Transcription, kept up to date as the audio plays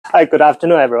Hi, good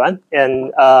afternoon, everyone.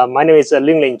 And my name is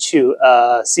Linglin Chu,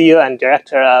 CEO and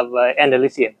Director of Aylmer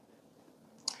Lithium.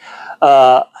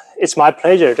 It's my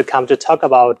pleasure to come to talk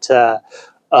about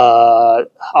our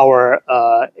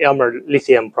Aylmer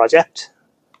Lithium project.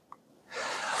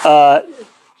 Okay.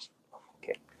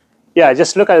 Yeah,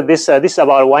 just look at this. This is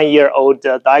about a 1-year-old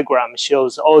diagram.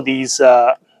 Shows all these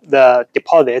the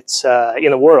deposits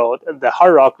in the world, the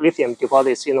hard rock lithium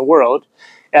deposits in the world.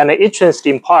 And the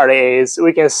interesting part is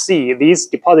we can see these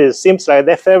deposits seems like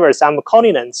they favor some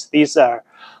continents. These are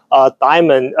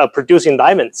diamond producing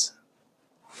diamonds,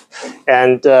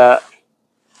 and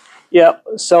yeah,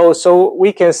 so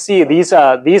we can see these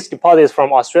deposits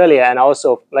from Australia, and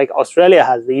also like Australia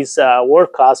has these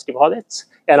world-class deposits,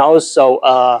 and also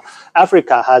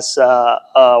Africa has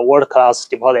a world-class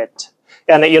deposit.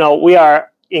 And you know, we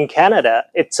are in Canada.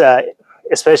 It's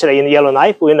especially in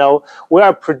Yellowknife, we know we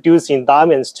are producing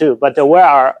diamonds too, but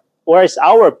where is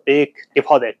our big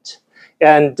deposit?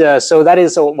 And so that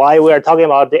is why we are talking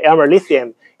about the Aylmer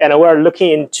Lithium, and we're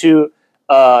looking into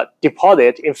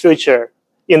deposit in future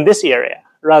in this area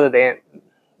rather than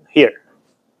here.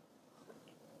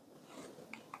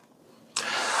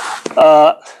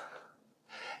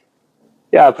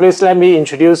 Yeah, please let me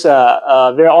introduce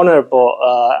a very honorable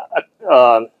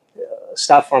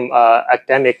staff from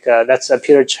academic. That's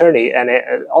Peter Cerny, and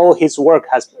all his work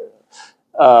has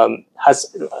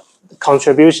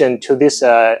contribution to this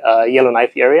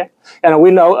Yellowknife area. And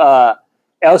we know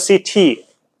LCT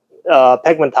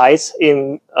pegmatites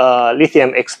in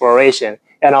lithium exploration,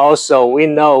 and also we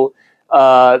know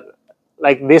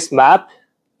like this map,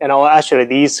 and actually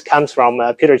these comes from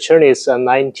Peter Cerny's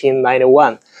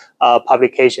 1991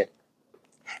 publication,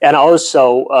 and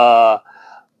also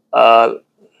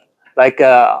like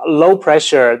low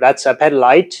pressure, that's a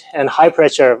pegmatite, and high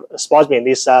pressure spodumene,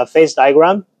 this phase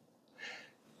diagram.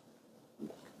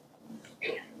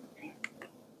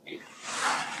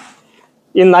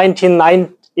 In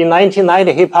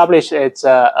 1990, he published its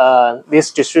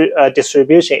this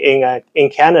distribution in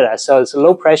Canada. So it's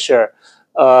low pressure,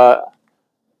 so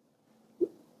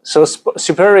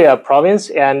Superior province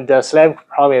and Slave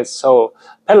province. So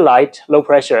pegmatite, low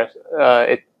pressure,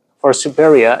 for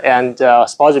Superior, and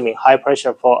spodumene, high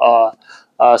pressure for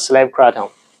Slave Craton.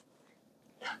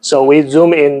 So we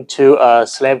zoom into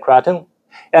Slave Craton,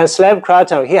 and Slave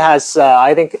Craton, he has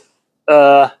I think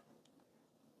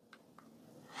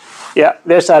yeah,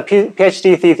 there's a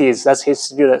PhD thesis. That's his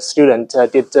student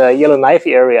did Yellowknife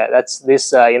area. That's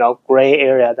this you know, gray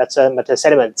area. That's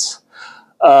metasediments.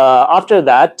 After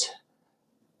that,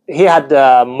 he had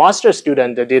a master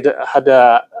student that did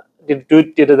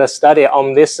the study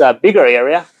on this bigger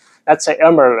area. That's a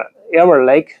Aylmer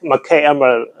Lake,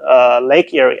 Aylmer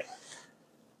Lake area.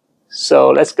 So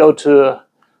let's go to.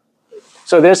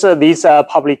 So there's these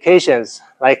publications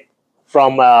like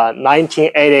from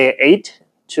 1988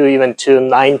 to even to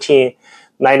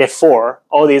 1994.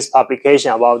 All these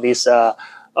publications about these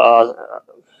hard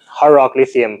rock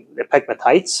lithium, the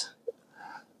pegmatites.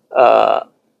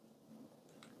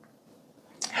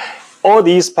 All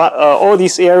these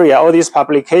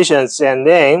publications, and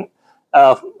then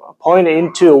point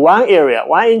into one area,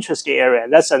 one interesting area.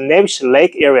 That's a Nebbish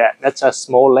Lake area. That's a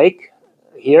small lake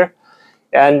here,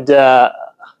 and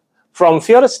from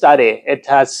field study, it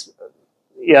has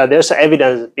there's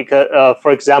evidence because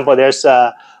for example, there's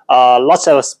lots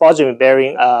of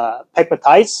spodumene-bearing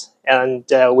pegmatites, and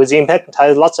within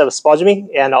pegmatites, lots of spodumene,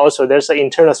 and also there's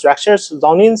internal structures,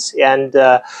 zonings, and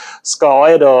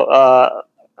saccharoidal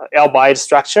albite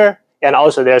structure, and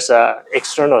also there's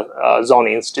external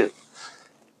zonings too.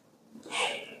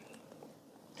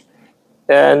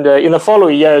 And in the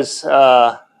following years,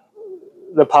 that's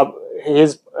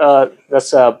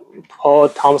Paul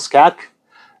Tomascak.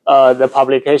 The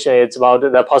publication is about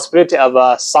the possibility of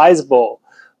a sizable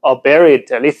buried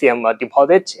lithium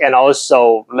deposit, and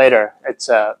also later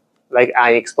it's like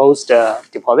unexposed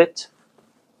deposit.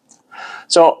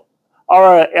 So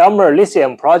our Aylmer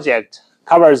Lithium project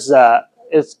covers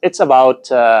it's about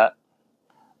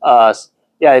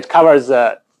it covers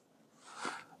the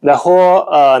whole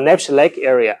Nebbish Lake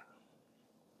area.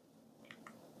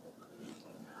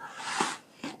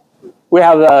 We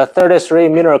have 33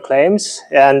 mineral claims,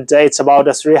 and it's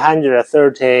about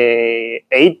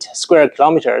 338 square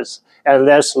kilometers. And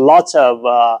there's lots of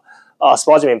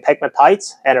spodumene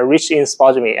pegmatites and rich in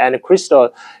spodumene and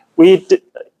crystal.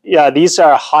 These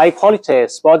are high quality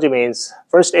spodumenes.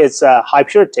 First, it's high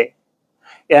purity,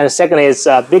 and second is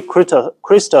big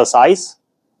crystal size.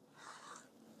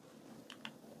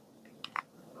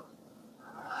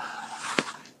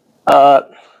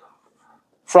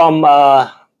 From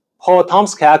Paul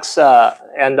Tomascak's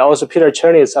and also Peter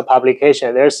Cerny's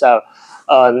publication, there's a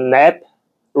neb,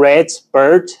 reds,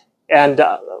 bird, and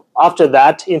after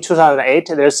that, in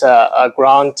 2008, there's a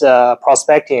ground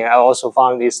prospecting. I also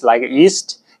found this like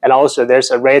yeast, and also there's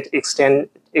a red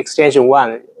extension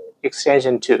 1,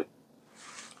 extension 2.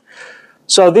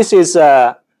 So this is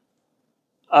oh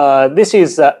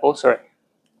sorry,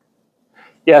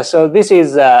 yeah. So this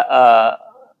is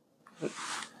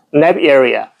neb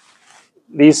area.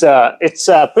 These it's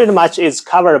pretty much is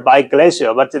covered by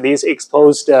glacier, but these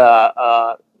exposed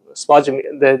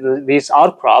spodumene, these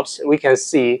outcrops we can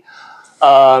see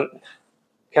cannot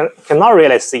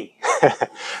really see.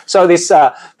 So this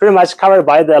pretty much covered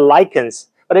by the lichens,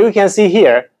 but we can see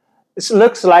here it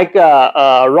looks like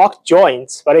rock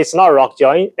joints, but it's not rock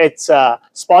joint. It's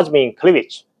spodumene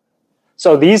cleavage.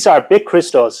 So these are big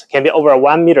crystals, can be over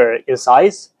 1 meter in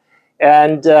size,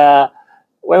 and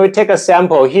when we take a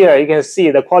sample here, you can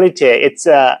see the quality. It's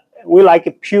we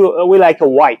like pure, we like a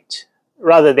white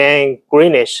rather than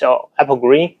greenish or apple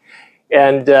green,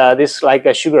 and this like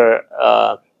a sugar,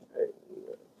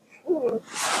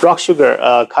 rock sugar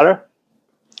color.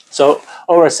 So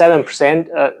over 7%,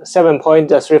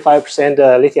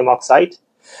 7.35% lithium oxide,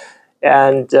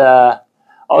 and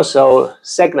also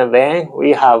second vein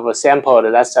we have sampled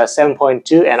that's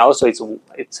 7.2, and also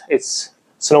it's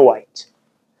snow white.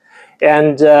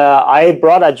 And I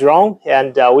brought a drone,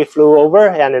 and we flew over,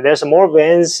 and there's more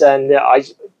veins, and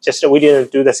we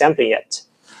didn't do the sampling yet.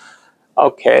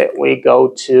 Okay, we go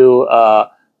to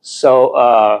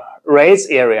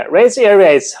raised area. Raised area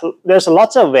is there's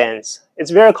lots of veins. It's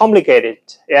very complicated,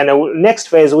 and next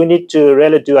phase we need to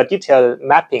really do a detailed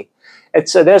mapping.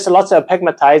 It's there's lots of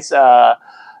pegmatites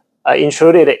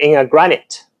intruded in a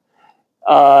granite.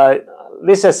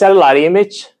 This is a satellite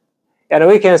image, and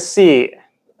we can see.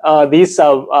 These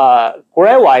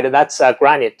gray white, that's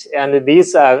granite, and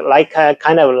these are like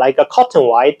kind of like a cotton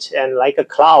white and like a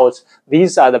clouds.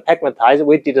 These are the pegmatites.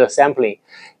 We did the sampling,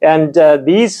 and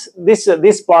this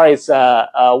bar is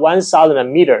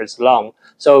 1,000 meters long.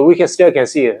 So we still can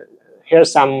see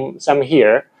here's some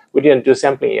here. We didn't do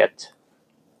sampling yet.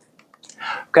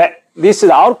 Okay, this is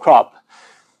the outcrop.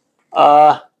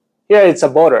 Here it's a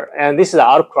border, and this is the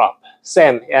outcrop.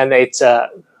 Same, and it's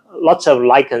lots of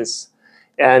lichens.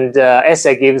 And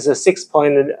assay gives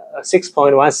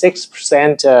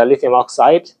 6.16% lithium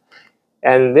oxide,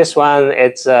 and this one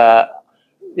it's yeah,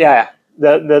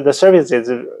 the surface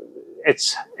is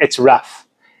it's rough.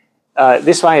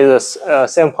 This one is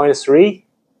 7.3,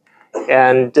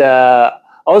 and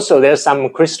also there's some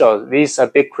crystals. These are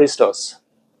big crystals.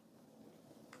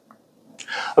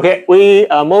 Okay, we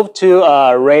move to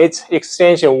rate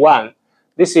extension 1.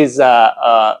 This is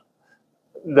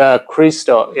the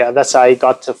crystal, yeah, that's I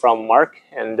got from Mark,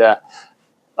 and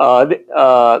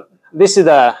this is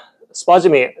the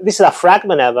spodumene. This is a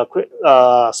fragment of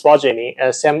spodumene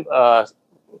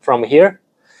from here.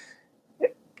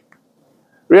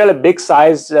 Really big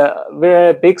sized,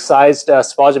 very big sized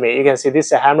spodumene. You can see this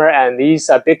is a hammer, and these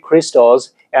are big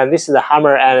crystals, and this is a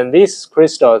hammer and this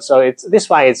crystal. So it's this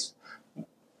one is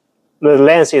the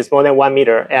length is more than 1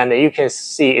 meter, and you can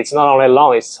see it's not only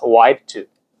long, it's wide too.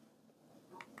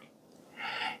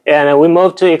 And we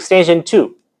move to extension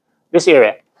 2, this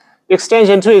area.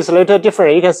 Extension 2 is a little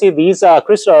different. You can see these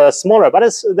crystals are smaller, but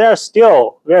they're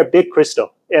still very big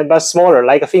crystal, but smaller,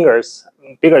 like fingers,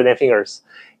 bigger than fingers.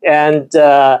 And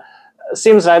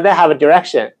seems like they have a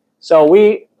direction. So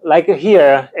we, like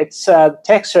here, its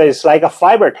texture is like a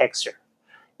fiber texture.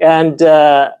 And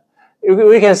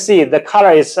we can see the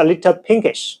color is a little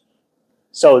pinkish.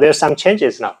 So there's some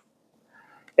changes now.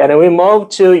 And we move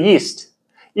to east.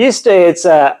 East is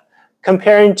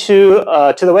comparing to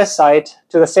the west side,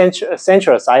 to the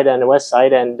central side and the west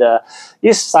side, and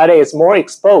east side is more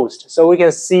exposed. So we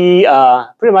can see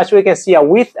pretty much we can see a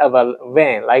width of a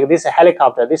vein, like this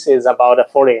helicopter. This is about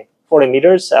 40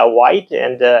 meters wide,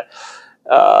 and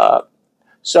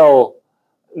so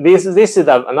this is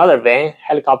another vein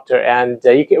helicopter, and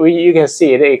you can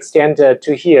see it extend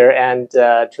to here and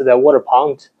to the water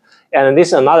pond, and this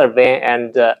is another vein,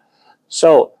 and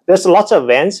so there's lots of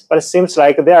veins, but it seems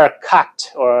like they are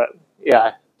cut or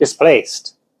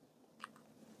displaced.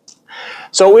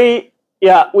 So we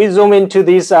zoom into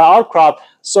this outcrop.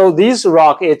 So this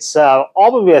rock, it's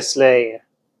obviously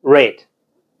red,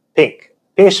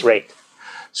 pinkish red.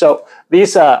 So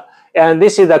this and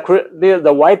this is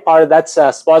the white part, that's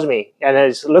spodumene, and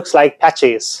it looks like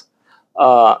patches.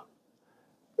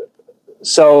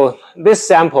 So this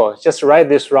sample, just write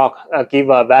this rock,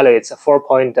 give a value, it's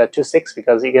 4.26,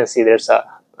 because you can see there's a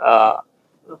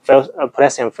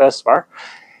potassium feldspar.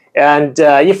 And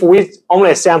if we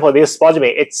only sample this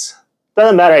spodumene, it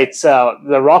doesn't matter. It's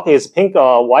the rock is pink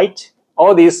or white.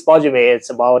 All these spodumene, it's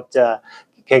about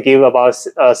can give about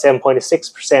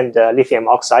 7.6% lithium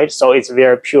oxide, so it's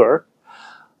very pure.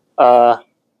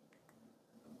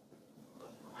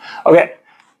 Okay,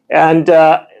 and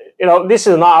this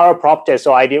is not our property,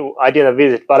 so I didn't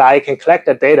visit, but I can collect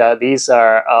the data. These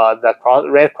are the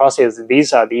red crosses.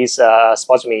 These are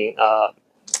spodumene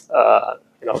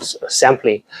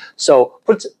sampling. So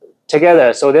put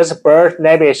together. So there's a bird,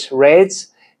 Nebbish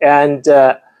reds, and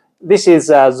this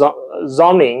is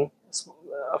zoning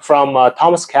from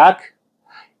Tomascak.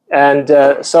 And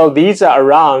so these are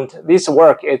around this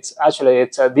work. It's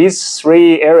these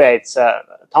three areas.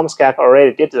 Tomascak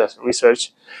already did the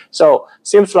research. So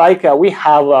seems like we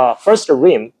have first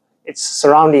rim. It's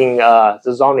surrounding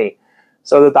the zoning.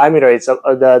 So the diameter is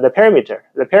the perimeter.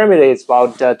 The perimeter is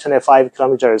about 25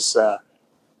 kilometers.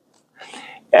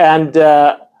 And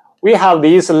we have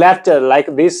these left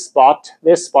like this spot,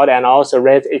 and also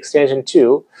red extension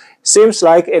 2. Seems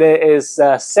like it is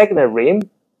a second rim.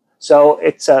 So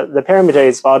it's the perimeter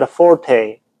is about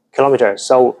 40 kilometers.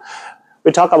 So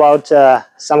we talk about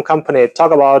some company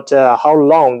talk about how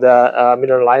long the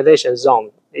mineralization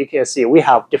zone. You can see we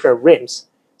have different rims.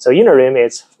 So inner rim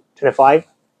is 25,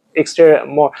 exterior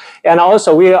more, and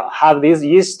also we have these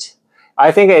east.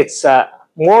 I think it's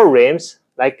more rims,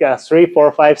 like 3,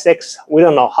 4, 5, 6. We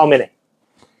don't know how many.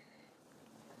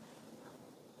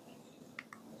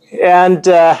 And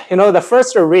the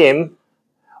first rim,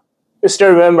 you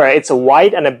still remember it's a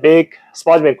white and a big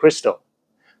spodumene crystal.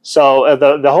 So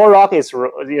the whole rock is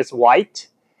white,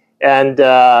 and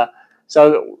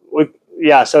so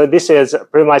this is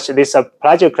pretty much this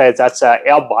plagioclase. That's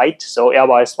albite, so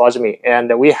albite spodumene,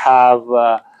 and we have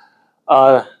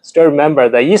still remember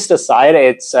the east side.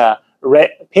 It's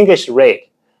red, pinkish red,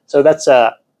 so that's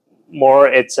more.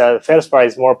 It's feldspar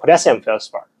is more potassium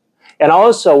feldspar, and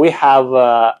also we have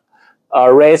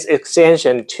red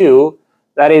extension 2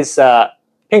 that is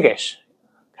pinkish.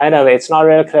 Kind of, it's not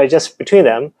really clear just between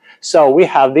them. So we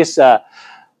have this, the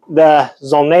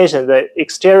zonation, the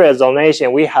exterior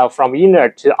zonation we have from inner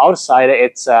to outside.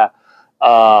 It's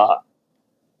albite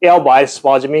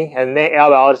spodumene, and then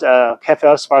albite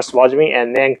K-feldspar spodumene,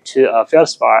 and then to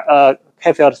feldspar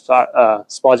K-feldspar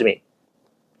spodumene.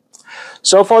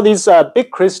 So for this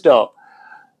big crystal,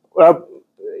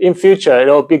 in future it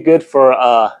will be good for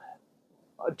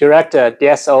direct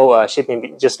DSO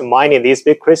shipping, just mining these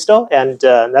big crystal, and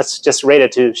that's just ready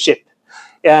to ship.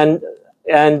 And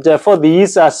for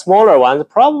these smaller ones,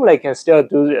 probably can still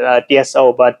do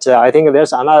DSO, but I think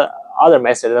there's other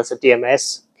method. That's a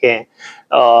DMS can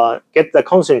get the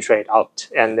concentrate out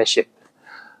and the ship.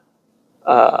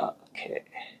 Okay.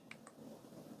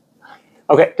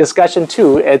 Discussion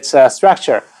 2. It's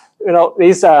structure.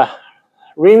 These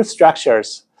rim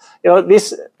structures.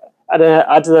 This.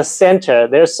 At the center,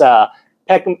 there's a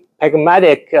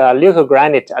pegmatic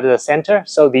leucogranite at the center.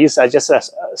 So these are just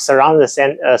surround this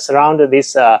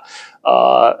this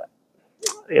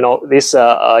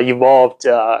evolved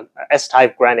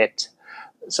S-type granite.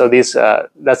 So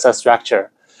that's a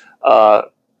structure.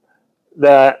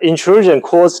 The intrusion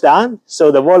cools down,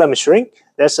 so the volume shrink.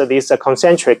 There's these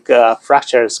concentric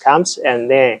fractures comes, and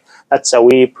then that's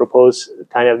we propose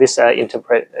kind of this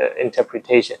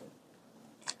interpretation.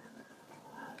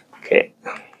 Okay,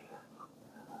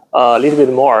 a little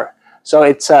bit more. So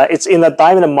it's in the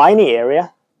diamond mining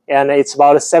area, and it's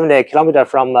about 70 kilometers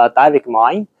from Divik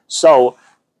mine. So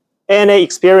any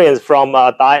experience from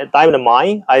diamond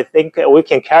mine, I think we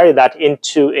can carry that in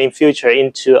future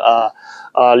into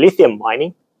lithium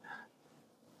mining.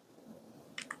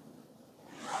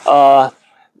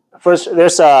 First,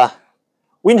 there's a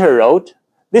winter road.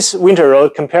 This winter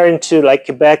road, comparing to like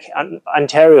Quebec and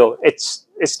Ontario, it's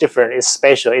different. It's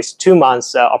special. It's 2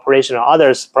 months operational.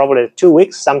 Others probably 2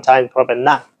 weeks. Sometimes probably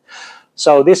not.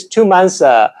 So this 2 months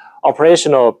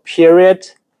operational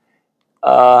period,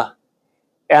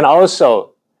 and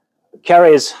also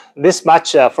carries this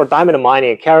much for diamond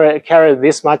mining. Carry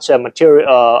this much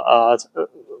material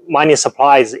mining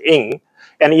supplies in,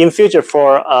 and in future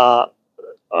for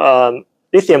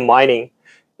lithium mining,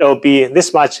 it will be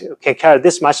this much, can carry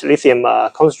this much lithium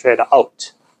concentrate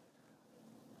out.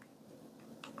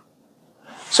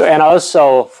 So, and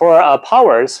also for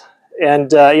powers, and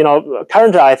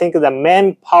currently I think the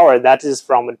main power that is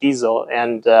from diesel,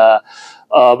 and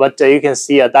but you can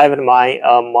see a diamond mine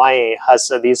has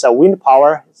this wind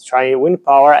power. It's trying wind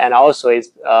power, and also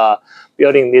is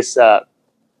building this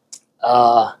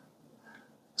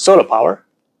solar power.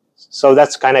 So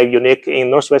that's kind of unique in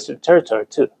Northwest Territory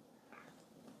too.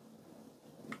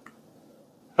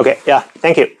 Okay, yeah,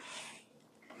 thank you.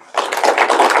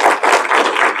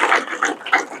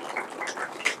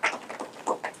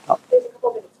 Oh. There's a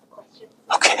couple minutes for questions.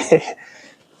 Okay.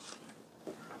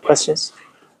 Questions?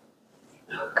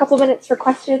 A couple minutes for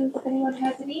questions if anyone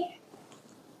has any.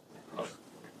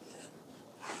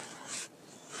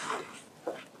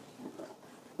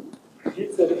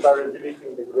 Gives the variability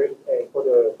in the grid for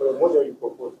the model you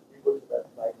propose. We go to that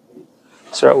slide, please.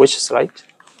 Sorry, which slide?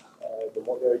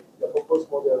 The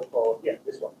proposed model for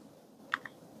this one.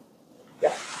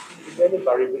 Yeah. Is there any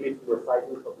variability in the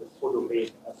sizes of the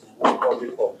spodumene as you call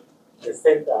before? The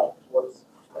center, what's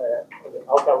on the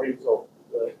outer rims of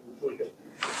the intrusion?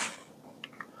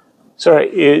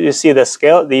 Sorry, you see the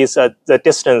scale. These are the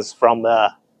distance from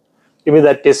the. You mean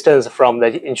the distance from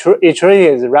the intrusion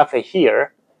is roughly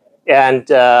here, and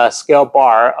scale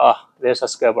bar. There's a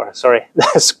scale bar. Sorry,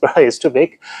 the scale is too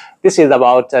big. This is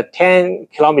about 10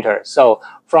 kilometers. So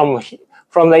from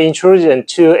the intrusion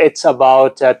to it's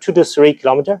about 2 to 3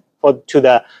 kilometers to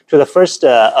the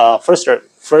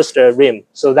first rim.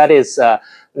 So that is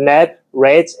net,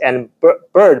 rates, and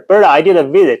bird. Bird I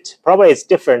didn't visit. Probably it's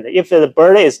different. If the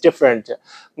bird is different,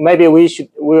 maybe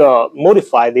we'll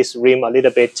modify this rim a little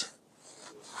bit.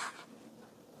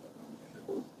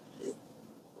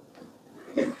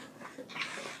 Thank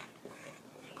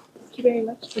you very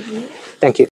much. Thank you.